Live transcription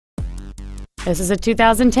This is a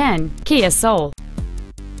 2010 Kia Soul.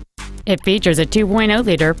 It features a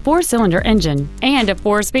 2.0-liter four-cylinder engine and a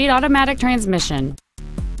 4-speed automatic transmission.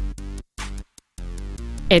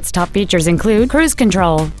 Its top features include cruise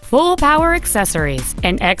control, full power accessories,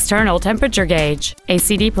 an external temperature gauge, a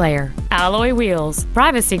CD player, alloy wheels,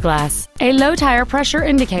 privacy glass, a low tire pressure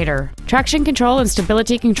indicator, traction control and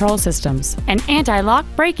stability control systems, an anti-lock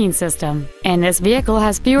braking system, and this vehicle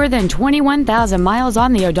has fewer than 21,000 miles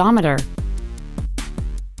on the odometer.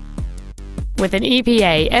 With an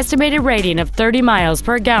EPA estimated rating of 30 miles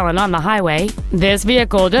per gallon on the highway, this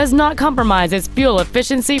vehicle does not compromise its fuel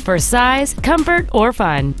efficiency for size, comfort, or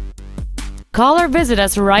fun. Call or visit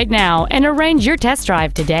us right now and arrange your test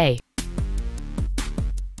drive today.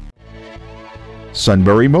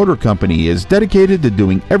 Sunbury Motor Company is dedicated to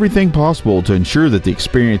doing everything possible to ensure that the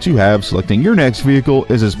experience you have selecting your next vehicle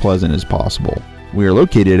is as pleasant as possible. We are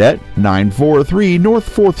located at 943 North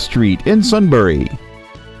 4th Street in Sunbury.